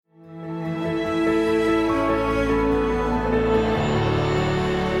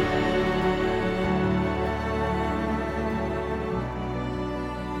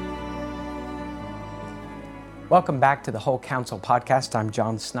Welcome back to the Whole Counsel Podcast. I'm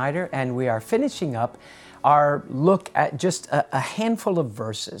John Snyder, and we are finishing up our look at just a handful of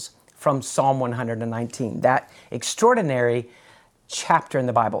verses from Psalm 119, that extraordinary chapter in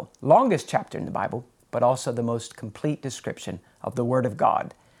the Bible, longest chapter in the Bible, but also the most complete description of the Word of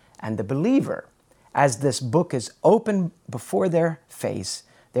God. And the believer, as this book is open before their face,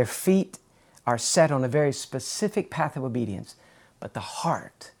 their feet are set on a very specific path of obedience, but the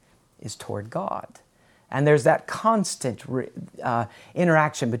heart is toward God. And there's that constant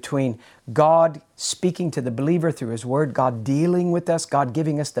interaction between God speaking to the believer through His Word, God dealing with us, God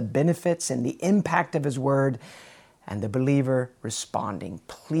giving us the benefits and the impact of His Word, and the believer responding,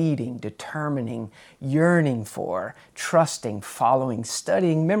 pleading, determining, yearning for, trusting, following,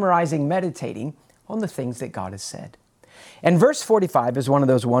 studying, memorizing, meditating on the things that God has said. And verse 45 is one of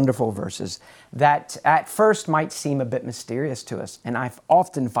those wonderful verses that at first might seem a bit mysterious to us. And I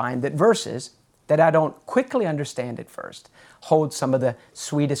often find that verses that I don't quickly understand at first hold some of the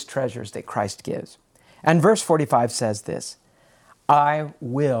sweetest treasures that Christ gives. And verse 45 says this, I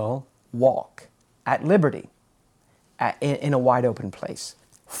will walk at liberty in a wide open place,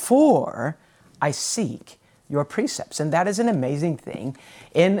 for I seek your precepts. And that is an amazing thing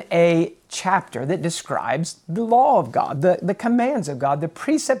in a chapter that describes the law of God, the commands of God, the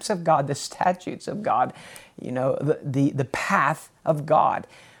precepts of God, the statutes of God, the path of God.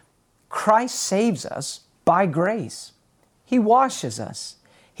 Christ saves us by grace. He washes us.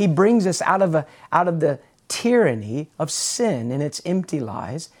 He brings us out of the tyranny of sin and its empty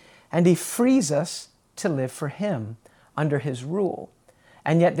lies, and He frees us to live for Him under His rule.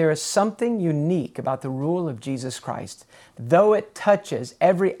 And yet there is something unique about the rule of Jesus Christ. Though it touches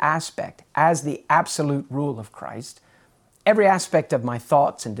every aspect as the absolute rule of Christ, every aspect of my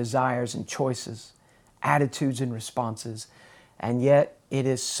thoughts and desires and choices, attitudes and responses, and yet it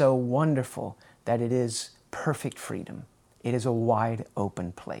is so wonderful that it is perfect freedom. It is a wide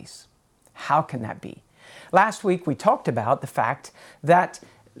open place. How can that be? Last week we talked about the fact that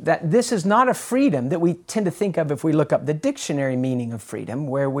this is not a freedom that we tend to think of if we look up the dictionary meaning of freedom,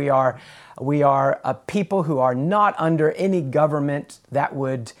 where we are a people who are not under any government that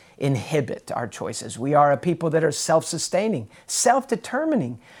would inhibit our choices. We are a people that are self-sustaining,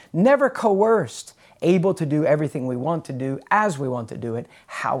 self-determining, never coerced, able to do everything we want to do, as we want to do it,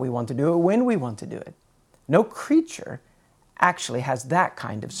 how we want to do it, when we want to do it. No creature actually has that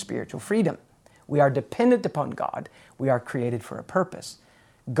kind of spiritual freedom. We are dependent upon God. We are created for a purpose.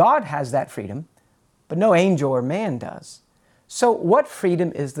 God has that freedom, but no angel or man does. So what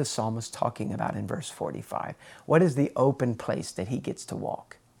freedom is the psalmist talking about in verse 45? What is the open place that he gets to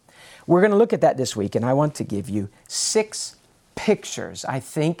walk? We're going to look at that this week, and I want to give you 6 pictures. I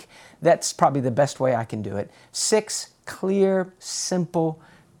think that's probably the best way I can do it. 6 clear, simple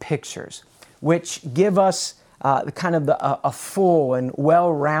pictures, which give us a full and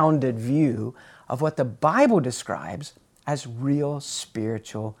well-rounded view of what the Bible describes as real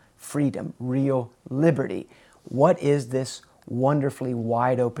spiritual freedom, real liberty. What is this wonderfully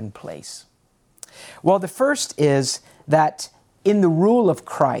wide open place? Well, the first is that in the rule of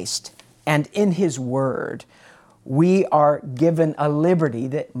Christ and in His Word, we are given a liberty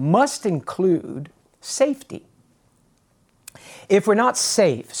that must include safety. If we're not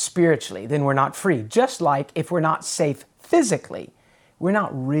safe spiritually, then we're not free. Just like if we're not safe physically, we're not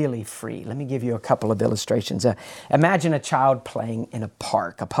really free. Let me give you a couple of illustrations. Imagine a child playing in a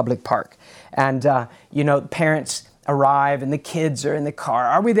park, a public park. And, parents arrive and the kids are in the car.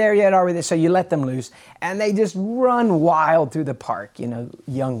 Are we there yet? Are we there? So you let them loose and they just run wild through the park,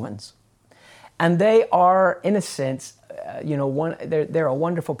 young ones. And they are, in a sense, they're a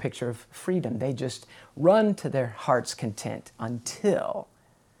wonderful picture of freedom. They just run to their heart's content until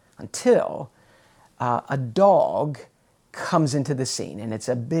a dog comes into the scene, and it's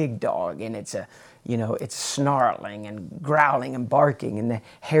a big dog, and it's snarling and growling and barking, and the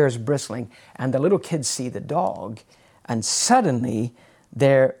hair's bristling, and the little kids see the dog, and suddenly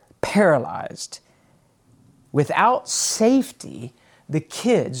they're paralyzed. Without safety, the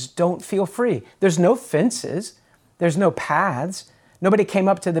kids don't feel free. There's no fences. There's no paths. Nobody came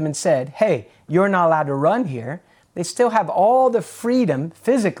up to them and said, hey, you're not allowed to run here. They still have all the freedom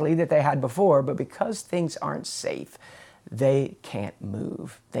physically that they had before, but because things aren't safe, they can't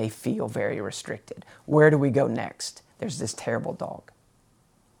move. They feel very restricted. Where do we go next? There's this terrible dog.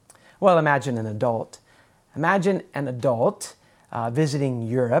 Well, imagine an adult. Imagine an adult visiting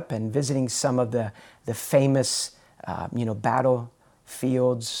Europe and visiting some of the famous battlefields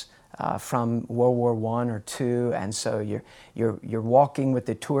from World War I or II, and so you're walking with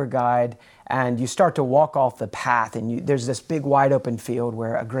the tour guide, and you start to walk off the path, and there's this big wide open field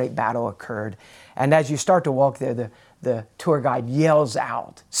where a great battle occurred. And as you start to walk there, the tour guide yells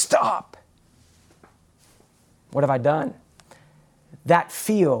out, "Stop! What have I done?" That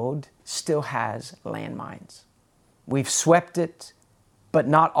field still has landmines. We've swept it, but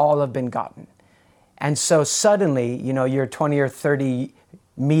not all have been gotten. And so suddenly, you're 20 or 30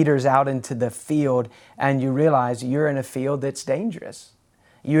 meters out into the field, and you realize you're in a field that's dangerous.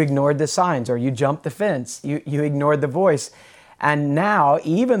 You ignored the signs, or you jumped the fence. You ignored the voice. And now,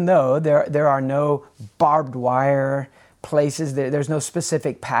 even though there are no barbed wire places, there's no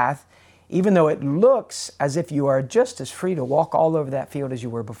specific path, even though it looks as if you are just as free to walk all over that field as you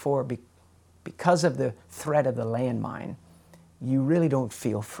were before, because of the threat of the landmine, you really don't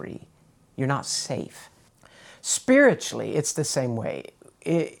feel free. You're not safe. Spiritually, it's the same way.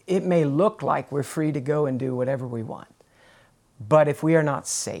 It may look like we're free to go and do whatever we want, but if we are not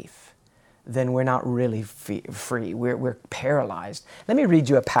safe, then we're not really free. We're paralyzed. Let me read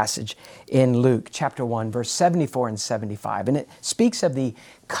you a passage in Luke chapter 1, verse 74 and 75, and it speaks of the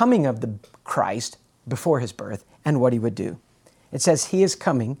coming of the Christ before his birth and what he would do. It says, "He is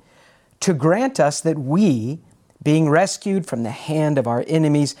coming to grant us that we, being rescued from the hand of our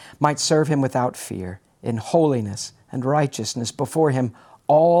enemies, might serve him without fear, in holiness and righteousness before him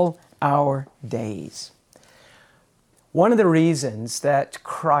all our days." One of the reasons that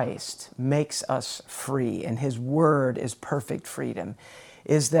Christ makes us free, and his word is perfect freedom,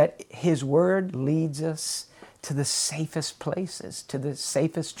 is that his word leads us to the safest places, to the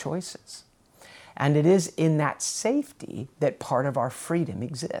safest choices. And it is in that safety that part of our freedom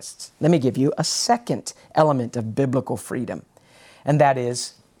exists. Let me give you a second element of biblical freedom, and that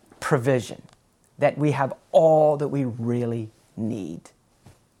is provision, that we have all that we really need.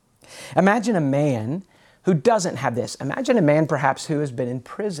 Imagine a man who doesn't have this. Imagine a man perhaps who has been in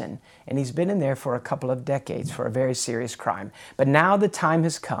prison, and he's been in there for a couple of decades for a very serious crime. But now the time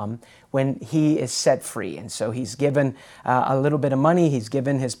has come when he is set free. And so he's given a little bit of money. He's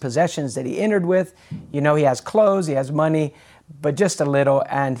given his possessions that he entered with. He has clothes, he has money, but just a little,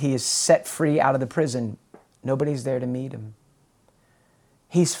 and he is set free out of the prison. Nobody's there to meet him.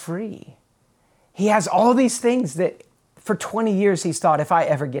 He's free. He has all these things that for 20 years he's thought, if I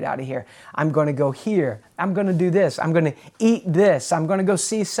ever get out of here, I'm going to go here. I'm going to do this. I'm going to eat this. I'm going to go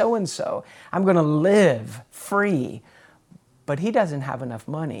see so-and-so. I'm going to live free. But he doesn't have enough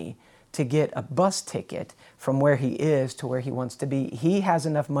money to get a bus ticket from where he is to where he wants to be. He has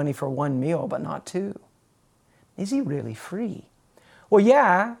enough money for one meal, but not two. Is he really free? Well,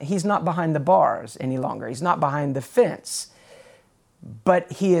 yeah, he's not behind the bars any longer. He's not behind the fence.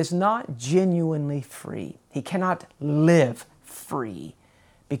 But he is not genuinely free. He cannot live free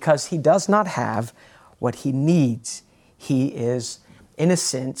because he does not have what he needs. He is, in a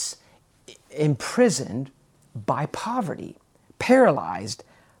sense, imprisoned by poverty, paralyzed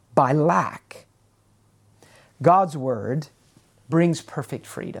by lack. God's word brings perfect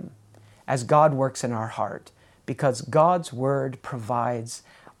freedom as God works in our heart, because God's word provides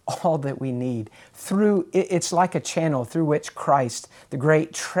all that we need. It's like a channel through which Christ, the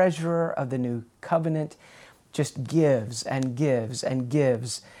great treasurer of the new covenant, just gives and gives and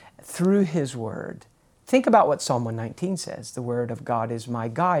gives through his word. Think about what Psalm 119 says. The word of God is my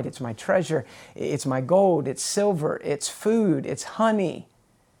guide, it's my treasure, it's my gold, it's silver, it's food, it's honey.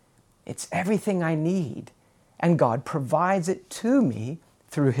 It's everything I need. And God provides it to me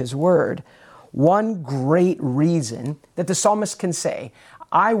through his word. One great reason that the psalmist can say,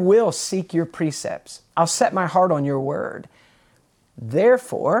 I will seek your precepts. I'll set my heart on your word.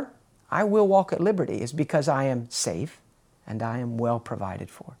 Therefore, I will walk at liberty, is because I am safe and I am well provided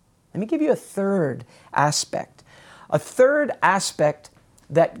for. Let me give you a third aspect. A third aspect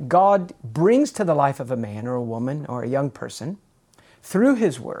that God brings to the life of a man or a woman or a young person through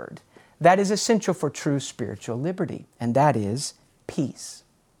his word that is essential for true spiritual liberty, and that is peace.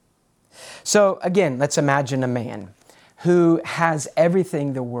 So again, let's imagine a man who has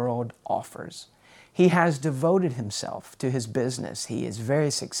everything the world offers. He has devoted himself to his business. He is very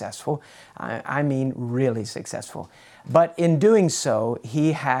successful. I mean, really successful. But in doing so,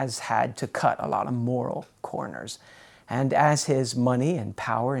 he has had to cut a lot of moral corners. And as his money and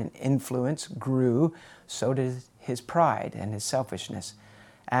power and influence grew, so did his pride and his selfishness.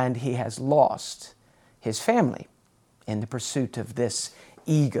 And he has lost his family in the pursuit of this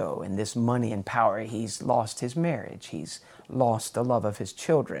ego and this money and power. He's lost his marriage. He's lost the love of his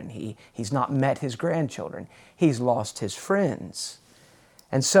children. He's not met his grandchildren. He's lost his friends.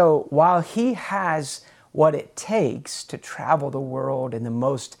 And so while he has what it takes to travel the world in the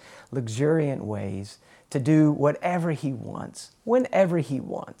most luxuriant ways, to do whatever he wants, whenever he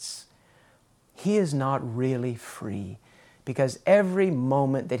wants, he is not really free, because every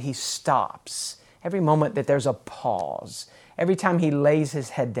moment that he stops, every moment that there's a pause, every time he lays his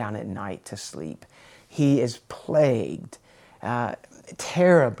head down at night to sleep, he is plagued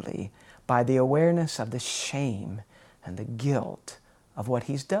terribly by the awareness of the shame and the guilt of what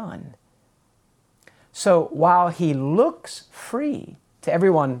he's done. So while he looks free to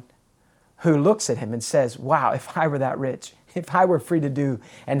everyone who looks at him and says, wow, if I were that rich, if I were free to do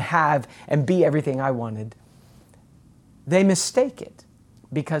and have and be everything I wanted, they mistake it,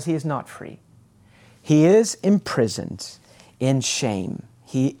 because he is not free. He is imprisoned in shame.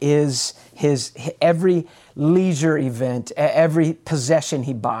 He is every leisure event, every possession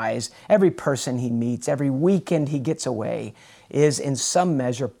he buys, every person he meets, every weekend he gets away is in some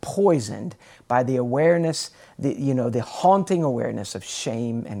measure poisoned by the awareness, the haunting awareness of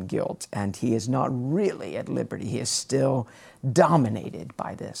shame and guilt. And he is not really at liberty. He is still dominated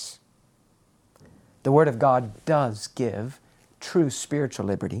by this. The Word of God does give true spiritual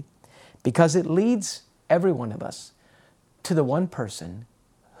liberty, because it leads every one of us to the one person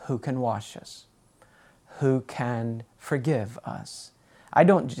who can wash us, who can forgive us. I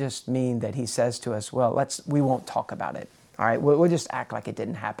don't just mean that he says to us, well, we won't talk about it. All right, we'll just act like it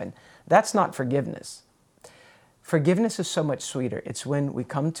didn't happen. That's not forgiveness. Forgiveness is so much sweeter. It's when we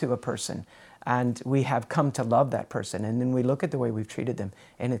come to a person and we have come to love that person, and then we look at the way we've treated them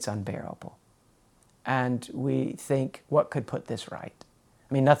and it's unbearable. And we think, what could put this right?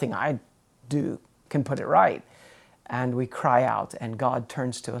 I mean, nothing I do can put it right. And we cry out, and God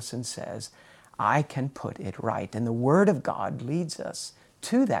turns to us and says, I can put it right. And the Word of God leads us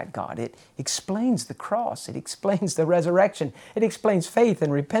to that God. It explains the cross. It explains the resurrection. It explains faith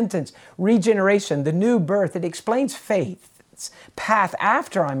and repentance, regeneration, the new birth. It explains faith's path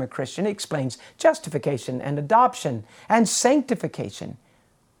after I'm a Christian. It explains justification and adoption and sanctification.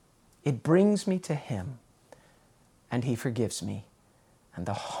 It brings me to Him, and He forgives me. And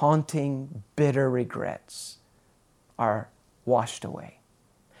the haunting, bitter regrets are washed away.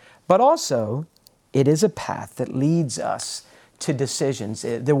 But also, it is a path that leads us to decisions.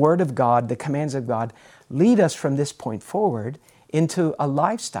 The Word of God, the commands of God, lead us from this point forward into a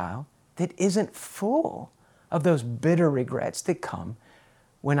lifestyle that isn't full of those bitter regrets that come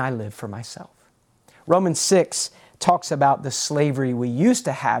when I live for myself. Romans 6 talks about the slavery we used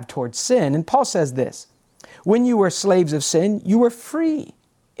to have towards sin, and Paul says this, when you were slaves of sin, you were free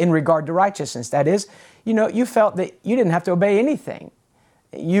in regard to righteousness. That is, you felt that you didn't have to obey anything.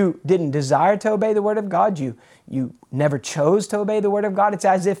 You didn't desire to obey the Word of God. You never chose to obey the Word of God. It's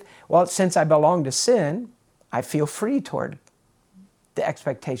as if, well, since I belong to sin, I feel free toward the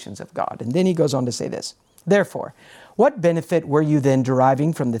expectations of God. And then he goes on to say this, therefore, what benefit were you then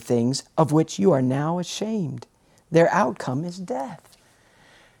deriving from the things of which you are now ashamed? Their outcome is death.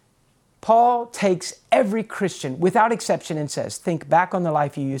 Paul takes every Christian without exception and says, think back on the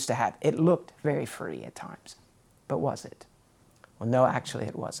life you used to have. It looked very free at times, but was it? Well, no, actually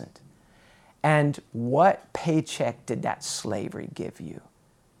it wasn't. And what paycheck did that slavery give you?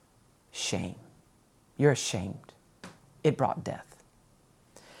 Shame. You're ashamed. It brought death.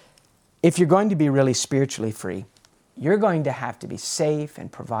 If you're going to be really spiritually free, you're going to have to be safe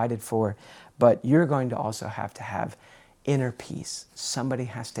and provided for, but you're going to also have to have inner peace. Somebody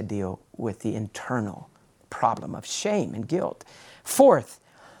has to deal with the internal problem of shame and guilt. Fourth,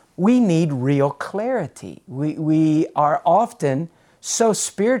 we need real clarity. We are often so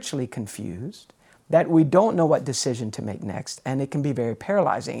spiritually confused that we don't know what decision to make next, and it can be very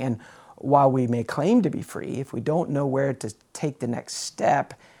paralyzing. And while we may claim to be free, if we don't know where to take the next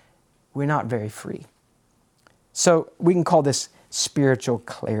step, we're not very free. So we can call this spiritual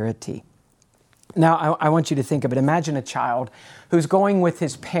clarity. Now, I want you to think of it. Imagine a child who's going with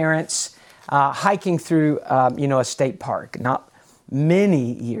his parents hiking through, a state park. Not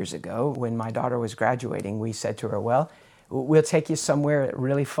many years ago, when my daughter was graduating, we said to her, well, we'll take you somewhere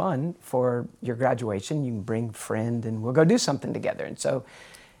really fun for your graduation. You can bring a friend and we'll go do something together. And so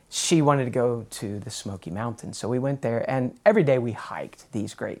she wanted to go to the Smoky Mountains. So we went there, and every day we hiked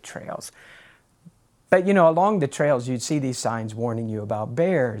these great trails. But, along the trails, you'd see these signs warning you about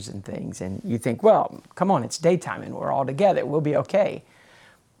bears and things. And you think, well, come on, it's daytime and we're all together. We'll be okay.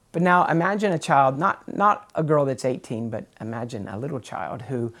 But now imagine a child, not a girl that's 18, but imagine a little child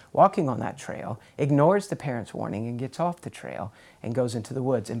who, walking on that trail, ignores the parents' warning and gets off the trail and goes into the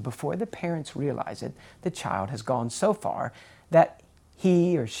woods. And before the parents realize it, the child has gone so far that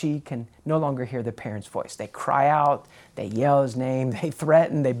he or she can no longer hear the parent's voice. They cry out, they yell his name, they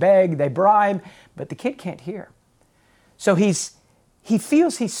threaten, they beg, they bribe, but the kid can't hear. So he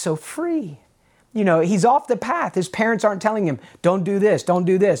feels he's so free. He's off the path. His parents aren't telling him, don't do this, don't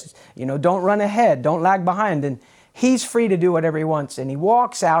run ahead, don't lag behind. And he's free to do whatever he wants. And he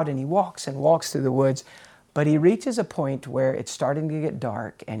walks out and he walks through the woods. But he reaches a point where it's starting to get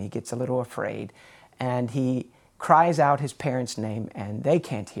dark and he gets a little afraid. And he cries out his parents' name and they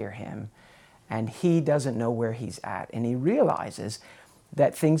can't hear him. And he doesn't know where he's at. And he realizes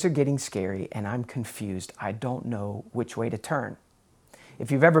that things are getting scary and I'm confused. I don't know which way to turn.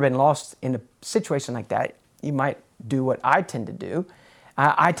 If you've ever been lost in a situation like that, you might do what I tend to do.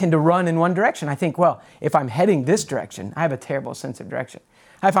 I tend to run in one direction. I think, well, if I'm heading this direction, I have a terrible sense of direction.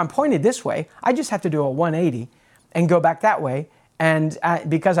 If I'm pointed this way, I just have to do a 180 and go back that way. And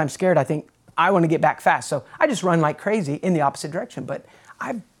because I'm scared, I think I want to get back fast. So I just run like crazy in the opposite direction. But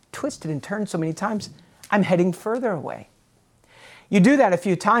I've twisted and turned so many times, I'm heading further away. You do that a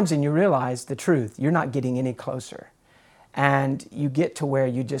few times and you realize the truth. You're not getting any closer. And you get to where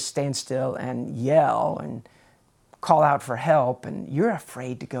you just stand still and yell and call out for help, and you're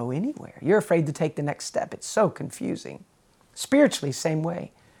afraid to go anywhere. You're afraid to take the next step. It's so confusing. Spiritually, same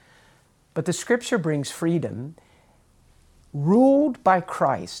way. But the scripture brings freedom. Ruled by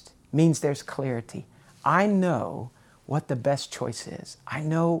Christ means there's clarity. I know what the best choice is. I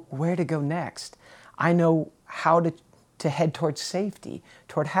know where to go next. I know how to head towards safety,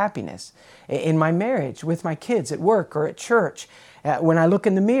 toward happiness. In my marriage, with my kids, at work or at church, when I look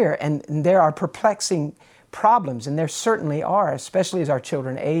in the mirror and there are perplexing problems, and there certainly are, especially as our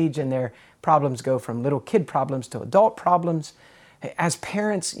children age and their problems go from little kid problems to adult problems. As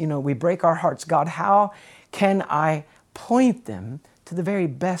parents, we break our hearts. God, how can I point them to the very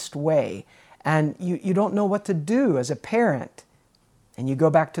best way? And you don't know what to do as a parent. And you go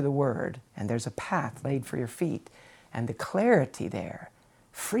back to the Word, and there's a path laid for your feet. And the clarity there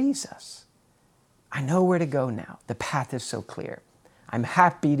frees us. I know where to go now. The path is so clear. I'm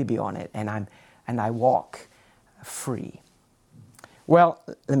happy to be on it, and I walk free. Well,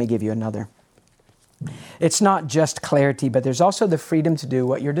 let me give you another. It's not just clarity, but there's also the freedom to do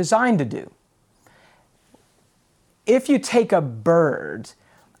what you're designed to do. If you take a bird,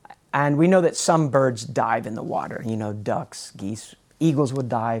 and we know that some birds dive in the water, ducks, geese, eagles will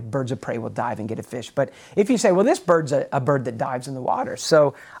dive, birds of prey will dive and get a fish. But if you say, well, this bird's a bird that dives in the water,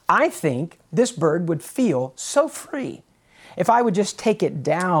 so I think this bird would feel so free. If I would just take it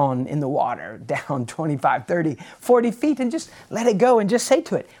down in the water, down 25, 30, 40 feet and just let it go and just say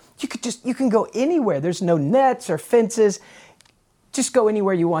to it, you can go anywhere. There's no nets or fences. Just go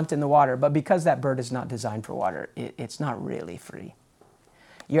anywhere you want in the water. But because that bird is not designed for water, it's not really free.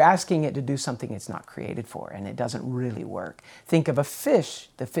 You're asking it to do something it's not created for, and it doesn't really work. Think of a fish,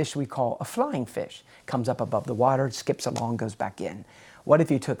 the fish we call a flying fish. Comes up above the water, skips along, goes back in. What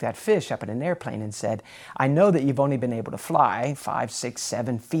if you took that fish up in an airplane and said, I know that you've only been able to fly 5, 6,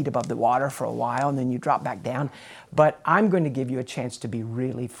 7 feet above the water for a while, and then you drop back down, but I'm going to give you a chance to be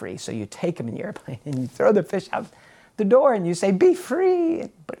really free. So you take him in the airplane and you throw the fish out the door and you say, be free.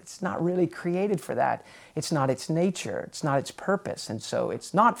 But it's not really created for that. It's not its nature. It's not its purpose. And so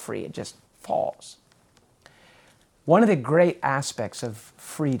it's not free. It just falls. One of the great aspects of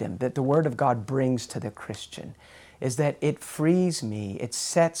freedom that the Word of God brings to the Christian is that it frees me, it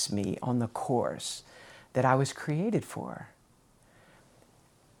sets me on the course that I was created for.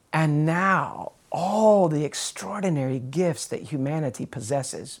 And now, all the extraordinary gifts that humanity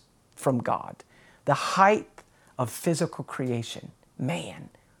possesses from God, the height of physical creation, man,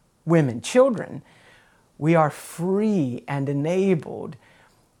 women, children, we are free and enabled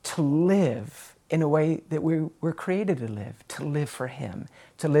to live in a way that we're created to live for Him,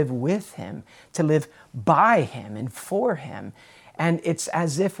 to live with Him, to live by Him and for Him. And it's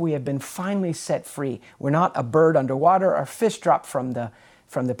as if we have been finally set free. We're not a bird underwater or a fish dropped from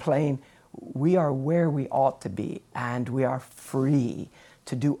the plane. We are where we ought to be, and we are free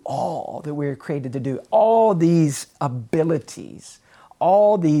to do all that we are created to do. All these abilities,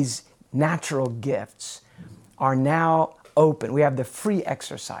 all these natural gifts are now open. We have the free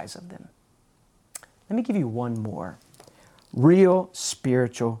exercise of them. Let me give you one more. Real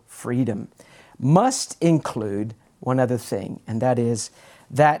spiritual freedom must include one other thing, and that is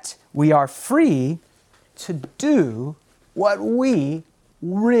that we are free to do what we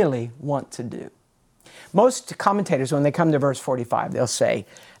really want to do. Most commentators, when they come to verse 45, they'll say,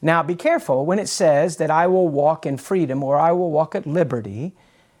 now be careful when it says that I will walk in freedom or I will walk at liberty.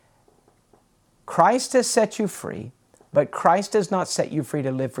 Christ has set you free, but Christ does not set you free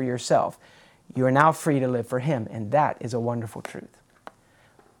to live for yourself. You are now free to live for Him, and that is a wonderful truth.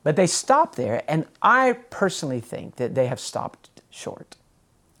 But they stop there, and I personally think that they have stopped short.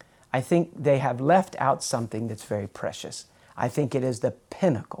 I think they have left out something that's very precious. I think it is the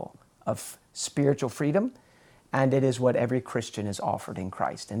pinnacle of spiritual freedom, and it is what every Christian is offered in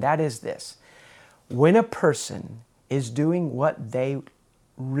Christ. And that is this: when a person is doing what they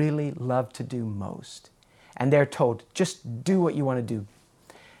really love to do most, and they're told, just do what you want to do,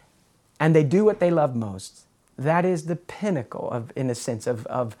 and they do what they love most, that is the pinnacle of, in a sense,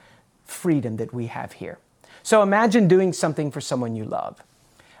 of freedom that we have here. So imagine doing something for someone you love.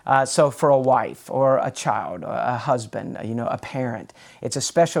 So for a wife or a child, a husband, a parent, it's a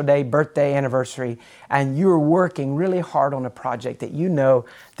special day, birthday, anniversary, and you're working really hard on a project that you know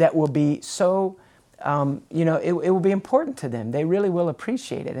that will be so, it will be important to them. They really will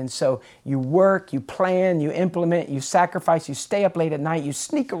appreciate it. And so you work, you plan, you implement, you sacrifice, you stay up late at night, you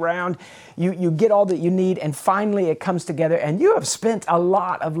sneak around, you get all that you need, and finally it comes together, and you have spent a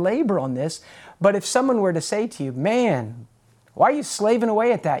lot of labor on this. But if someone were to say to you, man, why are you slaving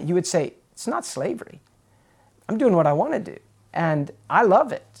away at that? You would say, it's not slavery. I'm doing what I want to do, and I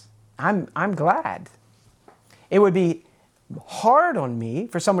love it. I'm glad. It would be hard on me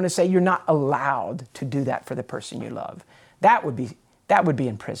for someone to say you're not allowed to do that for the person you love. That would be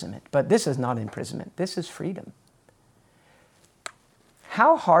imprisonment. But this is not imprisonment. This is freedom.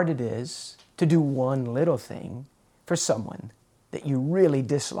 How hard it is to do one little thing for someone that you really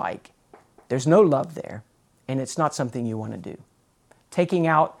dislike. There's no love there, and it's not something you want to do. Taking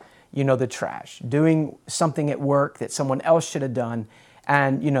out, the trash, doing something at work that someone else should have done,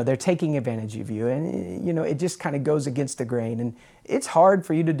 and, they're taking advantage of you, and, it just kind of goes against the grain, and it's hard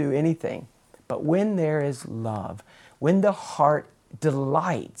for you to do anything. But when there is love, when the heart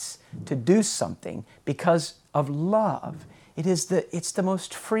delights to do something because of love, it's the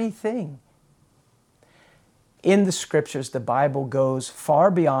most free thing. In the Scriptures, the Bible goes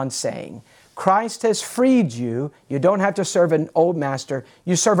far beyond saying, Christ has freed you. You don't have to serve an old master.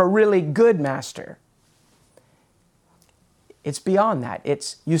 You serve a really good master. It's beyond that.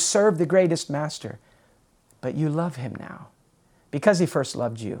 It's you serve the greatest master, but you love him now because he first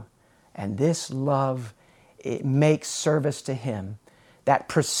loved you. And this love, it makes service to him, that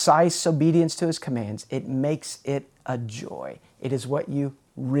precise obedience to his commands, it makes it a joy. It is what you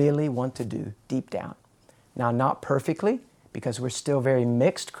really want to do deep down. Now, not perfectly, because we're still very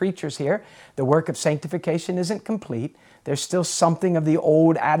mixed creatures here. The work of sanctification isn't complete. There's still something of the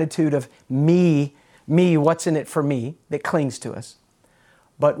old attitude of me, what's in it for me, that clings to us.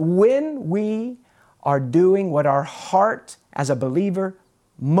 But when we are doing what our heart as a believer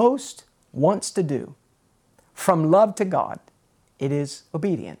most wants to do, from love to God, it is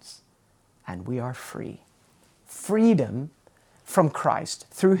obedience, and we are free. Freedom from Christ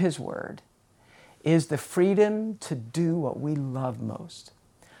through his word is the freedom to do what we love most.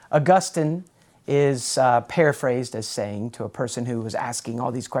 Augustine is paraphrased as saying to a person who was asking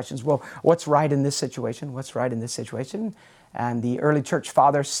all these questions, well, what's right in this situation? What's right in this situation? And the early church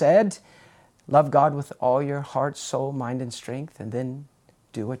father said, love God with all your heart, soul, mind, and strength, and then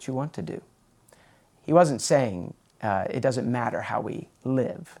do what you want to do. He wasn't saying it doesn't matter how we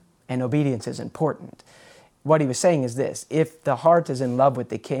live, and obedience is important. What he was saying is this: if the heart is in love with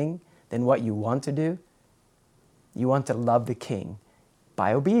the King, then what you want to do, you want to love the King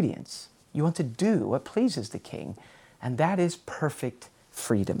by obedience. You want to do what pleases the King, and that is perfect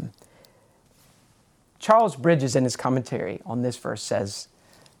freedom. Charles Bridges, in his commentary on this verse, says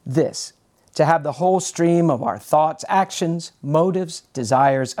this: to have the whole stream of our thoughts, actions, motives,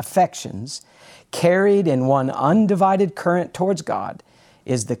 desires, affections carried in one undivided current towards God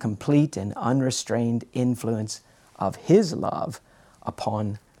is the complete and unrestrained influence of his love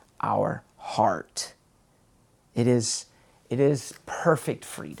upon our heart. It is perfect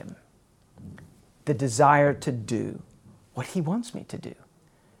freedom. The desire to do what he wants me to do.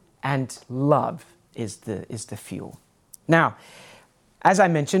 And love is the fuel. Now, as I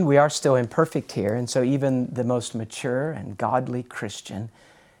mentioned, we are still imperfect here, and so even the most mature and godly Christian,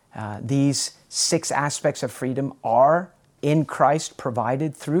 these 6 aspects of freedom are in Christ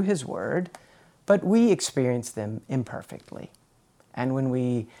provided through his word, but we experience them imperfectly. And when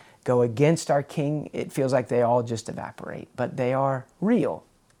we go against our King, it feels like they all just evaporate, but they are real.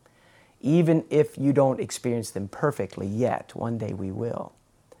 Even if you don't experience them perfectly yet, one day we will.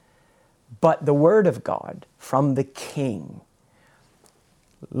 But the word of God from the King,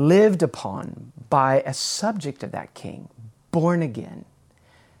 lived upon by a subject of that King, born again,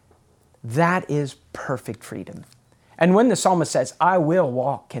 that is perfect freedom. And when the psalmist says, I will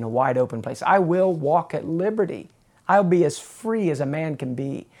walk in a wide open place, I will walk at liberty, I'll be as free as a man can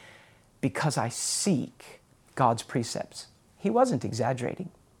be because I seek God's precepts. He wasn't exaggerating.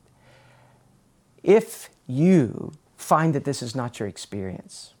 If you find that this is not your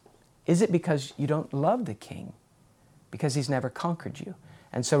experience, is it because you don't love the King? Because He's never conquered you?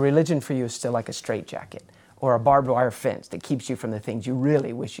 And so religion for you is still like a straitjacket or a barbed wire fence that keeps you from the things you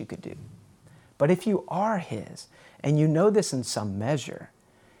really wish you could do. But if you are His, and you know this in some measure,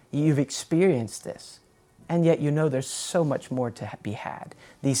 you've experienced this, and yet you know there's so much more to be had.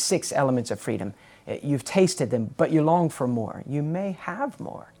 These 6 elements of freedom, you've tasted them, but you long for more. You may have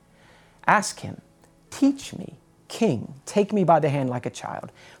more. Ask Him, teach me, King, take me by the hand like a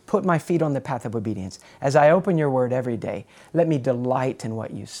child. Put my feet on the path of obedience. As I open your word every day, let me delight in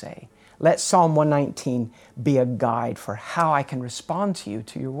what you say. Let Psalm 119 be a guide for how I can respond to you,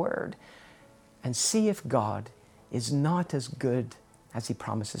 to your word. And see if God is not as good as He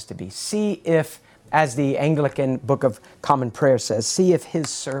promises to be. See if, as the Anglican Book of Common Prayer says, see if His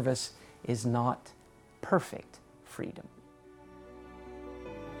service is not perfect freedom.